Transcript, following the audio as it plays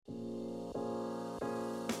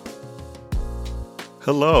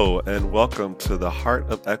Hello, and welcome to the Heart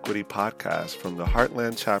of Equity podcast from the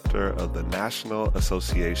Heartland chapter of the National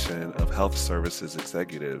Association of Health Services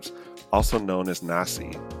Executives, also known as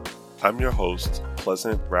NACE. I'm your host,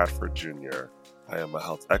 Pleasant Radford Jr. I am a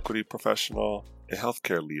health equity professional, a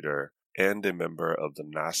healthcare leader, and a member of the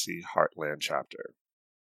NACE Heartland chapter.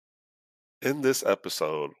 In this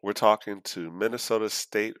episode, we're talking to Minnesota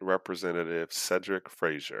State Representative Cedrick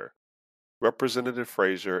Frazier. Representative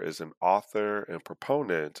Frazier is an author and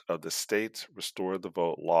proponent of the state's Restore the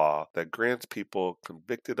Vote law that grants people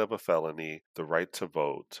convicted of a felony the right to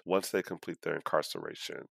vote once they complete their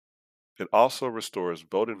incarceration. It also restores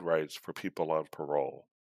voting rights for people on parole.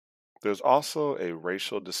 There's also a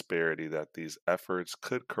racial disparity that these efforts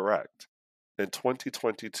could correct. In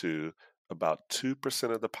 2022, about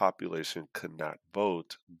 2% of the population could not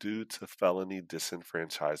vote due to felony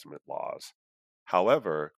disenfranchisement laws.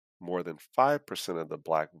 However, more than 5% of the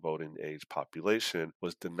Black voting age population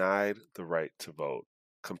was denied the right to vote,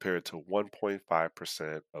 compared to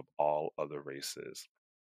 1.5% of all other races.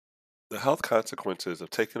 The health consequences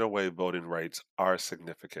of taking away voting rights are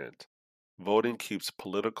significant. Voting keeps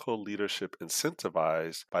political leadership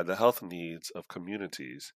incentivized by the health needs of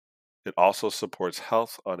communities. It also supports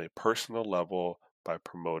health on a personal level by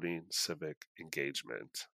promoting civic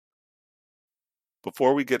engagement.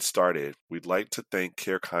 Before we get started, we'd like to thank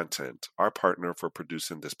Care Content, our partner for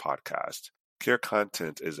producing this podcast. Care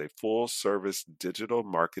Content is a full-service digital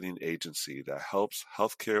marketing agency that helps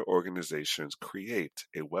healthcare organizations create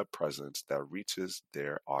a web presence that reaches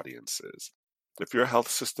their audiences. If your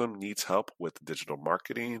health system needs help with digital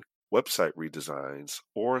marketing, website redesigns,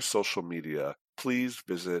 or social media, please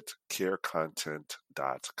visit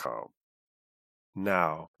carecontent.com.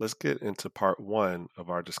 Now, let's get into part one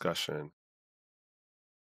of our discussion.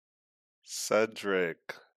 Cedrick,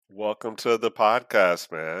 welcome to the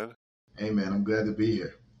podcast, man. Hey, man, I'm glad to be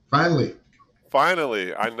here. Finally,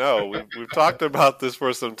 I know we've talked about this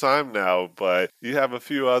for some time now, but you have a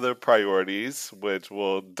few other priorities which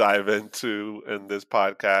we'll dive into in this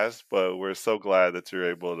podcast. But we're so glad that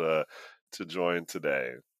you're able to join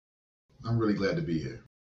today. I'm really glad to be here.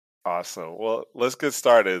 Awesome. Well, let's get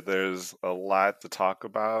started. There's a lot to talk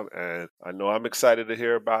about, and I know I'm excited to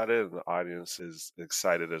hear about it, and the audience is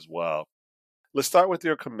excited as well. Let's start with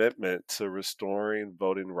your commitment to restoring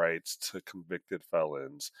voting rights to convicted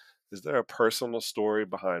felons. Is there a personal story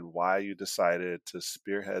behind why you decided to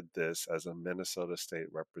spearhead this as a Minnesota State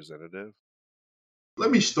Representative?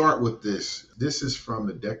 Let me start with this. This is from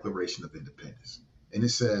the Declaration of Independence. And it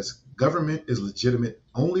says, government is legitimate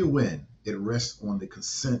only when it rests on the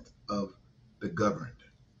consent of the governed.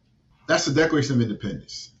 That's the Declaration of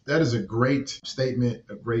Independence. That is a great statement,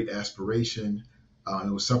 a great aspiration.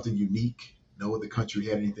 It was something unique. No other country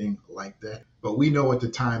had anything like that. But we know at the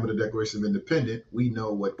time of the Declaration of Independence, we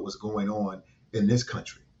know what was going on in this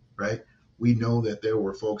country, right? We know that there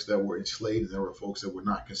were folks that were enslaved and there were folks that were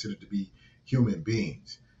not considered to be human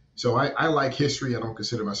beings. So I like history. I don't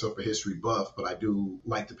consider myself a history buff, but I do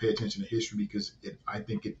like to pay attention to history because I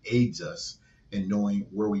think it aids us in knowing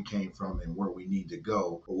where we came from and where we need to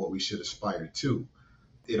go or what we should aspire to.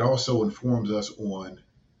 It also informs us on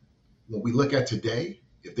when we look at today,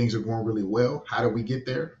 if things are going really well, how do we get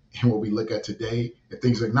there? And when we look at today, if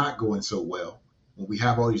things are not going so well, when we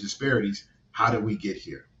have all these disparities, how did we get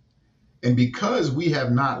here? And because we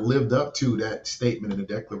have not lived up to that statement in the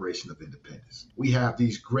Declaration of Independence, we have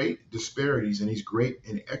these great disparities and these great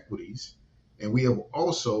inequities. And we have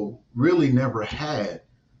also really never had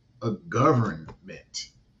a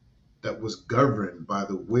government that was governed by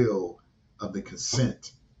the will of the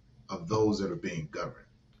consent of those that are being governed.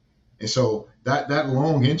 And so that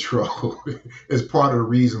long intro is part of the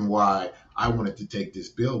reason why I wanted to take this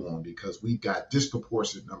bill on, because we've got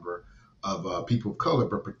disproportionate number of people of color,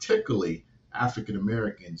 but particularly African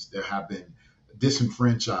Americans that have been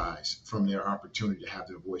disenfranchised from their opportunity to have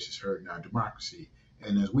their voices heard in our democracy.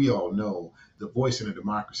 And as we all know, the voice in a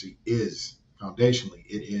democracy is foundationally,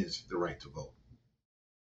 it is the right to vote.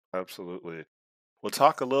 Absolutely. We'll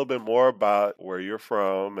talk a little bit more about where you're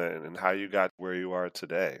from and how you got where you are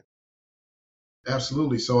today.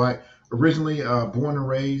 Absolutely. So I originally born and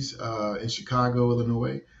raised in Chicago,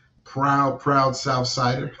 Illinois. Proud South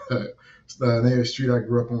Sider. The name of the street I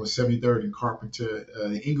grew up on was 73rd and Carpenter,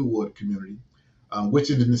 the Inglewood community, which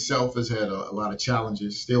in itself has had a lot of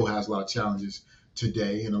challenges, still has a lot of challenges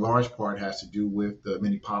today, and a large part has to do with the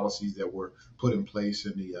many policies that were put in place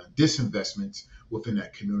and the disinvestments within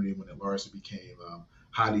that community when it largely became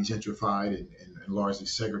highly gentrified and largely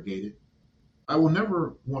segregated. I will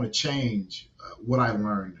never want to change what I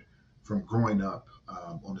learned from growing up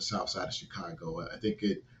on the south side of Chicago. I think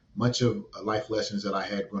it much of life lessons that I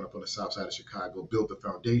had growing up on the south side of Chicago built the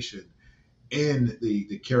foundation in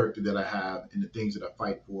the character that I have and the things that I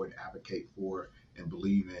fight for and advocate for and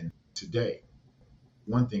believe in today.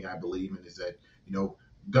 One thing I believe in is that, you know,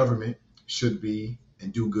 government should be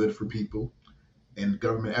and do good for people, and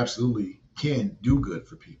government absolutely can do good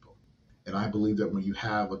for people. And I believe that when you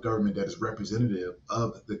have a government that is representative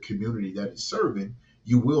of the community that it's serving,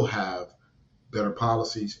 you will have better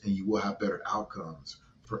policies and you will have better outcomes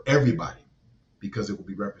for everybody because it will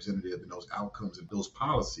be representative, and those outcomes and those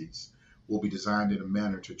policies will be designed in a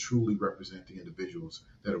manner to truly represent the individuals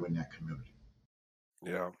that are in that community.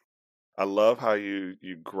 Yeah. I love how you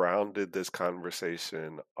grounded this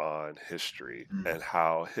conversation on history Mm. and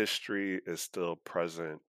how history is still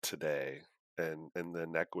present today and the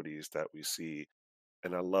inequities that we see.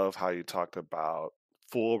 And I love how you talked about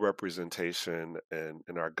full representation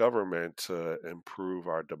in our government to improve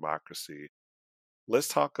our democracy. Let's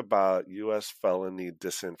talk about U.S. felony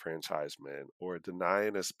disenfranchisement or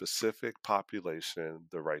denying a specific population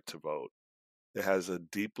the right to vote. It has a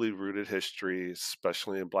deeply rooted history,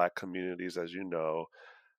 especially in Black communities, as you know.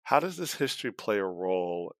 How does this history play a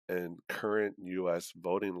role in current U.S.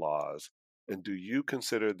 voting laws? And do you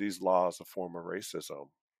consider these laws a form of racism?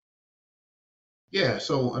 Yeah,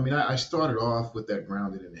 so I mean, I started off with that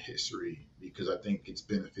grounded in the history because I think it's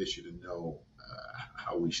beneficial to know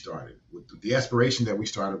how we started with the aspiration that we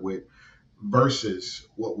started with versus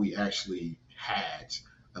what we actually had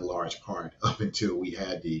in large part up until we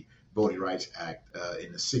had the Voting Rights Act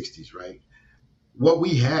in the 60s, right? What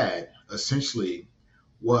we had essentially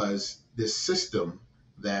was this system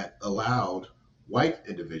that allowed white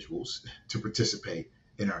individuals to participate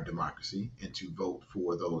in our democracy and to vote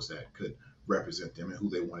for those that could represent them and who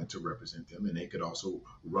they wanted to represent them, and they could also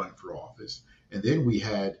run for office. And then we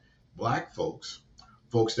had black folks,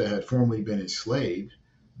 folks that had formerly been enslaved,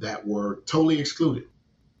 that were totally excluded,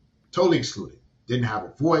 didn't have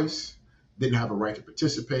a voice, didn't have a right to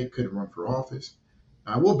participate, couldn't run for office.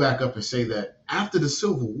 I will back up and say that after the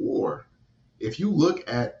Civil War, if you look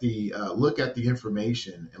at the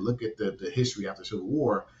information and look at the history after the Civil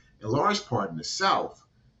War, in large part in the South,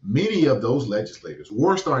 many of those legislators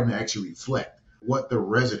were starting to actually reflect what the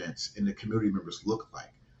residents and the community members looked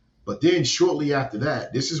like. But then shortly after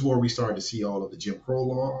that, this is where we started to see all of the Jim Crow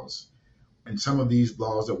laws and some of these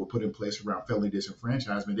laws that were put in place around felony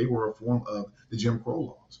disenfranchisement. They were a form of the Jim Crow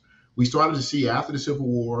laws. We started to see after the Civil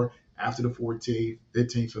War, after the 14th,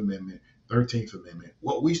 15th Amendment, 13th Amendment,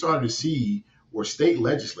 what we started to see were state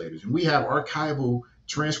legislators. And we have archival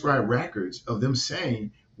transcribed records of them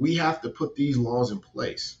saying we have to put these laws in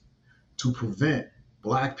place to prevent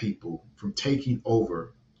black people from taking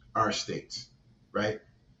over our states, right?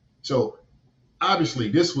 So obviously,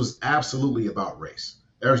 this was absolutely about race.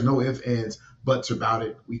 There's no ifs, ands, buts about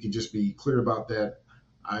it. We can just be clear about that.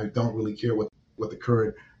 I don't really care what the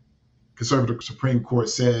current conservative Supreme Court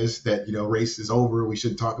says that, you know, race is over. We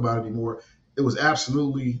shouldn't talk about it anymore. It was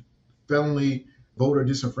absolutely felony voter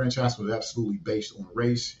disenfranchisement was absolutely based on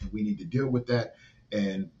race, and we need to deal with that.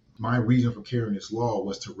 And my reason for carrying this law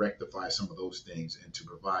was to rectify some of those things and to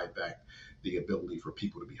provide back the ability for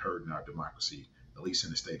people to be heard in our democracy, at least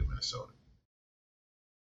in the state of Minnesota.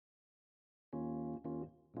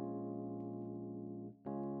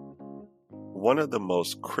 One of the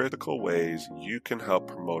most critical ways you can help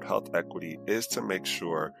promote health equity is to make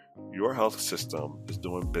sure your health system is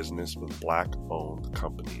doing business with Black owned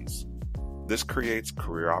companies. This creates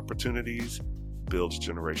career opportunities, builds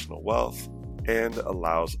generational wealth, and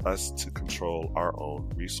allows us to control our own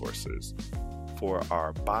resources. For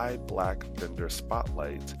our Buy Black Vendor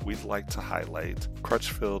Spotlight, we'd like to highlight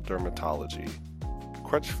Crutchfield Dermatology.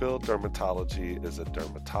 Crutchfield Dermatology is a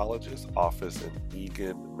dermatologist office in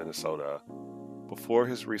Eagan, Minnesota. Before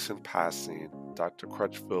his recent passing, Dr.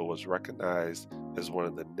 Crutchfield was recognized as one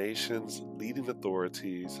of the nation's leading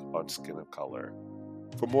authorities on skin of color.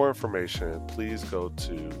 For more information, please go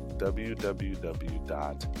to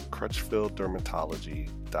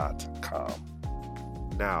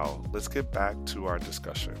www.crutchfielddermatology.com. Now, let's get back to our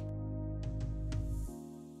discussion.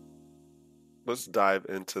 Let's dive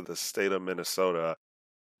into the state of Minnesota.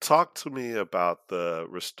 Talk to me about the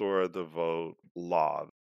Restore the Vote law.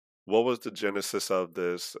 What was the genesis of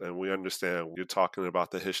this? And we understand you're talking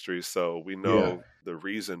about the history, so we Yeah, know the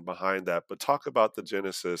reason behind that. But talk about the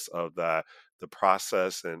genesis of that, the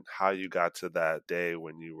process, and how you got to that day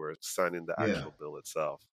when you were signing the yeah. actual bill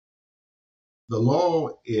itself. The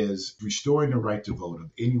law is restoring the right to vote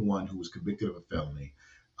of anyone who was convicted of a felony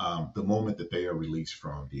the moment that they are released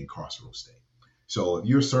from the incarceral state. So if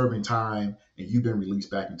you're serving time and you've been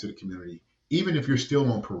released back into the community, even if you're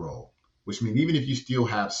still on parole, which means even if you still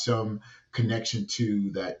have some connection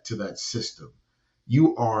to that system,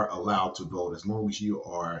 you are allowed to vote as long as you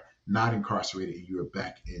are not incarcerated and you are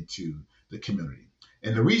back into the community.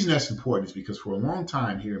 And the reason that's important is because for a long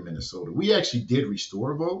time here in Minnesota, we actually did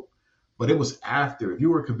restore a vote, but it was after, if you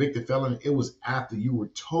were a convicted felon, it was after you were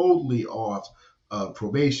totally off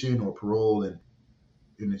probation or parole. And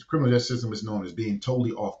in the criminal justice system, is known as being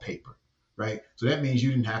totally off paper, right? So that means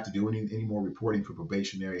you didn't have to do any more reporting for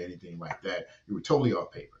probationary or anything like that. You were totally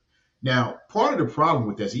off paper. Now, part of the problem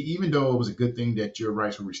with this, even though it was a good thing that your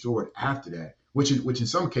rights were restored after that, which in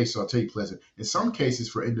some cases, I'll tell you, Pleasant, in some cases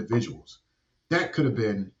for individuals, that could have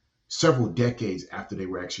been several decades after they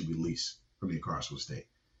were actually released from the incarceral state.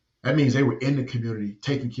 That means they were in the community,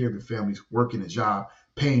 taking care of their families, working a job,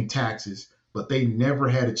 paying taxes, but they never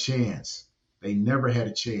had a chance. They never had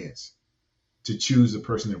a chance to choose the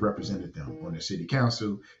person that represented them on their city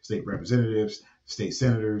council, state representatives, state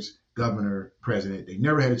senators, governor, president. They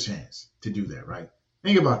never had a chance to do that, right?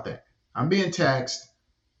 Think about that. I'm being taxed,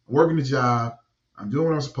 working a job, I'm doing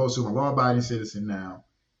what I'm supposed to, I'm a law-abiding citizen now,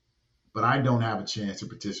 but I don't have a chance to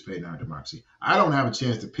participate in our democracy. I don't have a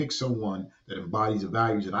chance to pick someone that embodies the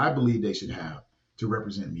values that I believe they should have to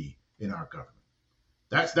represent me in our government.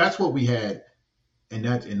 That's what we had. And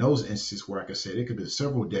that in those instances where, like I said, it could be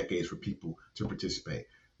several decades for people to participate.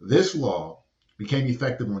 This law became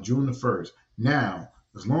effective on June the 1st. Now,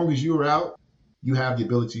 as long as you're out, you have the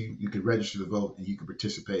ability, you can register to vote and you can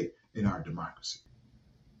participate in our democracy.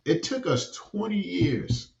 It took us 20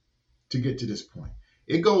 years to get to this point.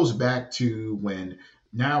 It goes back to when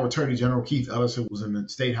now Attorney General Keith Ellison was in the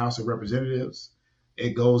State House of Representatives.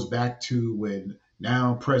 It goes back to when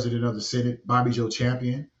now President of the Senate, Bobby Joe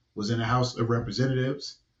Champion, was in the House of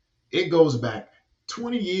Representatives. It goes back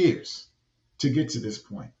 20 years to get to this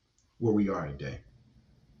point where we are today.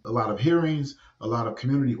 A lot of hearings, a lot of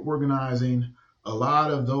community organizing, a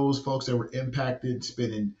lot of those folks that were impacted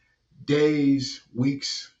spending days,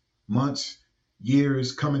 weeks, months,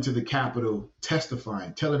 years coming to the Capitol,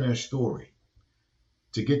 testifying, telling their story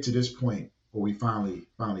to get to this point where we finally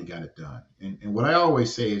got it done. And what I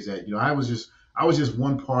always say is that, I was just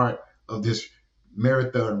one part of this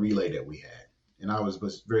marathon relay that we had. And I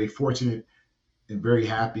was very fortunate and very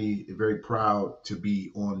happy and very proud to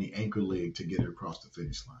be on the anchor leg to get it across the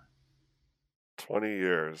finish line. 20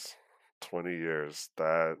 years. 20 years.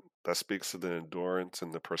 That speaks to the endurance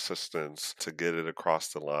and the persistence to get it across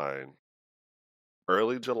the line.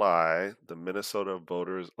 Early July, the Minnesota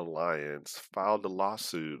Voters Alliance filed a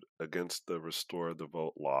lawsuit against the Restore the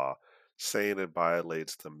Vote law, saying it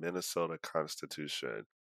violates the Minnesota Constitution.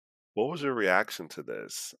 What was your reaction to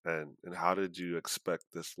this, and how did you expect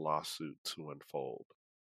this lawsuit to unfold?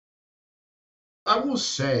 I will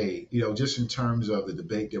say, just in terms of the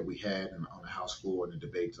debate that we had on the House floor and the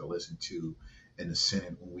debates I listened to in the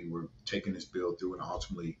Senate when we were taking this bill through and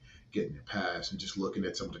ultimately getting it passed, and just looking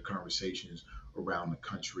at some of the conversations around the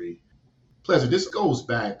country. Pleasant, this goes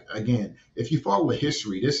back again. If you follow the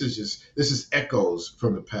history, this is echoes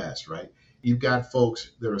from the past, right? You've got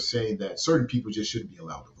folks that are saying that certain people just shouldn't be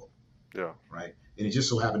allowed to vote. Yeah. Right. And it just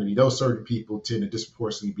so happened to be those certain people tend to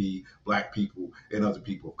disproportionately be Black people and other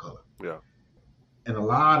people of color. Yeah. And a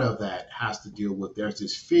lot of that has to deal with there's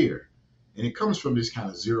this fear. And it comes from this kind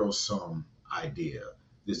of zero sum idea,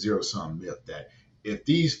 this zero sum myth that if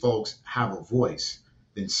these folks have a voice,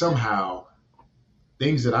 then somehow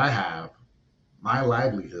things that I have, my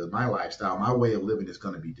livelihood, my lifestyle, my way of living is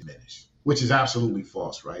going to be diminished, which is absolutely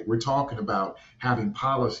false, right? We're talking about having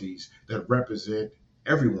policies that represent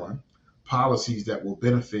everyone, policies that will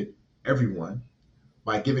benefit everyone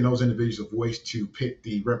by giving those individuals a voice to pick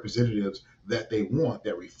the representatives that they want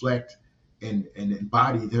that reflect and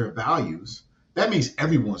embody their values. That means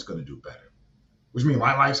everyone's going to do better, which means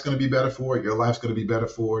my life's going to be better for it. Your life's going to be better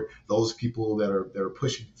for it. Those people that are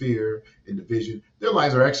pushing fear and division, their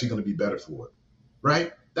lives are actually going to be better for it,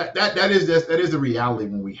 right? That is the reality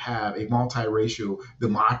when we have a multiracial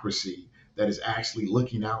democracy that is actually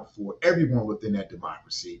looking out for everyone within that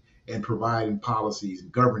democracy and providing policies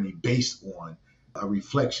and governing based on a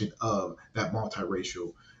reflection of that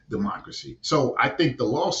multiracial democracy. So I think the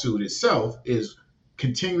lawsuit itself is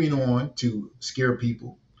continuing on to scare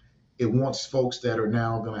people. It wants folks that are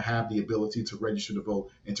now going to have the ability to register to vote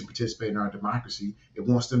and to participate in our democracy. It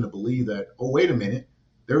wants them to believe that, oh, wait a minute,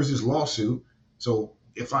 there's this lawsuit. So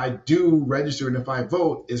if I do register and if I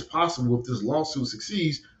vote, it's possible if this lawsuit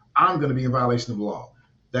succeeds, I'm going to be in violation of the law.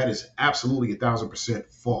 That is absolutely 1,000%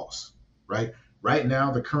 false, right? Right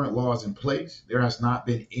now, the current law is in place. There has not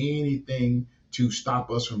been anything to stop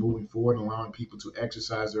us from moving forward and allowing people to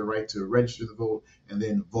exercise their right to register to vote and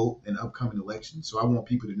then vote in upcoming elections. So I want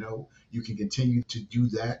people to know you can continue to do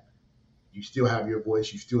that. You still have your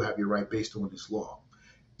voice. You still have your right based on this law.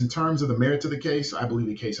 In terms of the merits of the case, I believe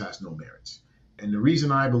the case has no merits. And the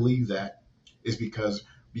reason I believe that is because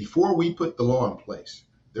before we put the law in place,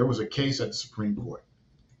 there was a case at the Supreme Court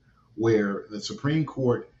where the Supreme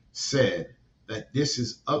Court said that this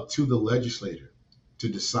is up to the legislator to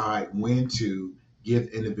decide when to give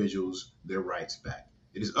individuals their rights back.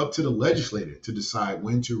 It is up to the legislator to decide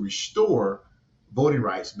when to restore voting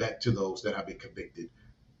rights back to those that have been convicted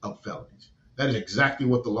of felonies. That is exactly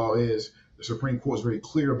what the law is. The Supreme Court is very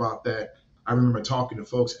clear about that. I remember talking to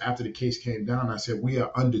folks after the case came down. I said, we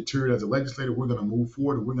are undeterred as a legislator. We're going to move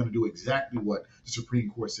forward and we're going to do exactly what the Supreme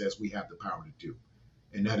Court says we have the power to do.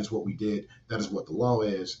 And that is what we did. That is what the law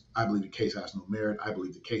is. I believe the case has no merit. I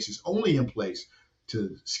believe the case is only in place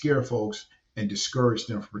to scare folks and discourage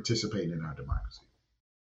them from participating in our democracy.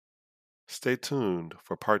 Stay tuned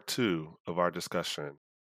for part 2 of our discussion.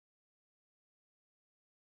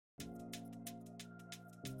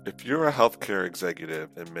 If you're a healthcare executive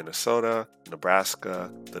in Minnesota,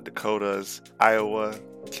 Nebraska, the Dakotas, Iowa,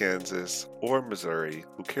 Kansas, or Missouri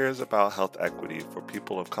who cares about health equity for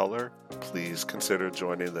people of color, please consider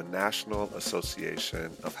joining the National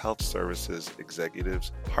Association of Health Services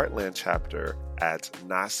Executives Heartland chapter at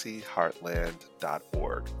NAHSE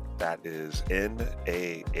That is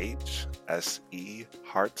NAHSE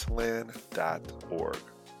Heartland.org.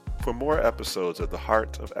 For more episodes of the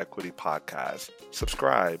Heart of Equity podcast,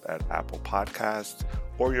 subscribe at Apple Podcasts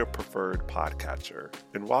or your preferred podcatcher.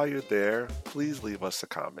 And while you're there, please leave us a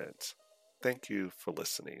comment. Thank you for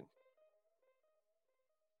listening.